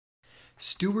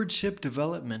Stewardship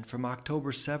Development from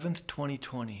October 7th,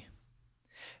 2020.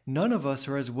 None of us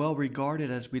are as well regarded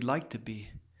as we'd like to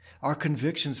be. Our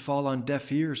convictions fall on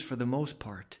deaf ears for the most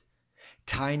part.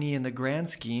 Tiny in the grand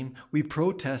scheme, we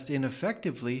protest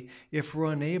ineffectively if we're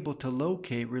unable to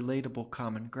locate relatable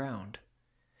common ground.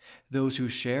 Those who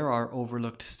share our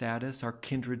overlooked status are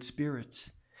kindred spirits.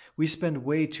 We spend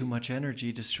way too much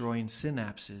energy destroying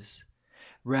synapses.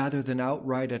 Rather than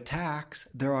outright attacks,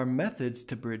 there are methods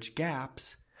to bridge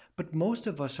gaps, but most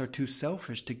of us are too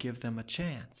selfish to give them a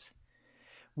chance.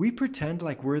 We pretend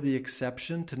like we're the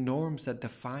exception to norms that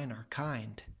define our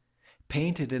kind.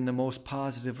 Painted in the most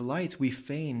positive lights, we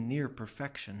feign near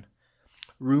perfection.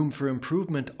 Room for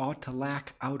improvement ought to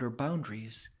lack outer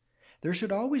boundaries. There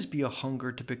should always be a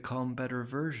hunger to become better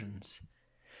versions.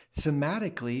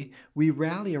 Thematically, we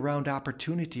rally around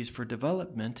opportunities for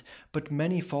development, but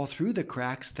many fall through the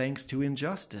cracks thanks to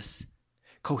injustice.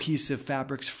 Cohesive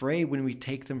fabrics fray when we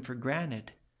take them for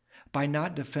granted. By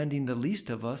not defending the least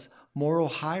of us, moral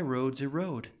high roads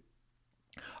erode.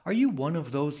 Are you one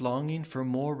of those longing for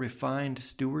more refined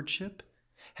stewardship?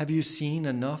 Have you seen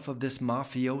enough of this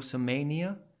mafiosa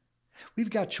mania? We've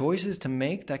got choices to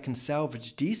make that can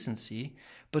salvage decency,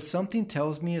 but something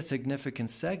tells me a significant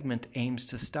segment aims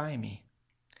to stymie.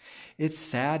 It's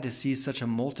sad to see such a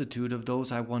multitude of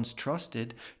those I once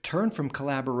trusted turn from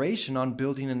collaboration on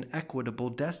building an equitable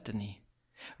destiny.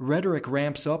 Rhetoric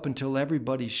ramps up until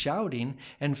everybody's shouting,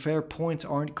 and fair points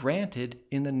aren't granted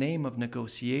in the name of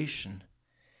negotiation.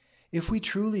 If we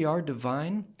truly are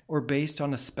divine, or based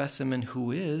on a specimen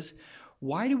who is,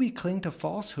 why do we cling to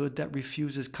falsehood that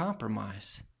refuses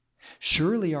compromise?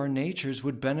 Surely our natures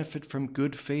would benefit from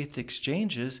good faith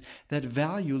exchanges that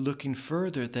value looking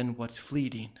further than what's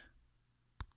fleeting.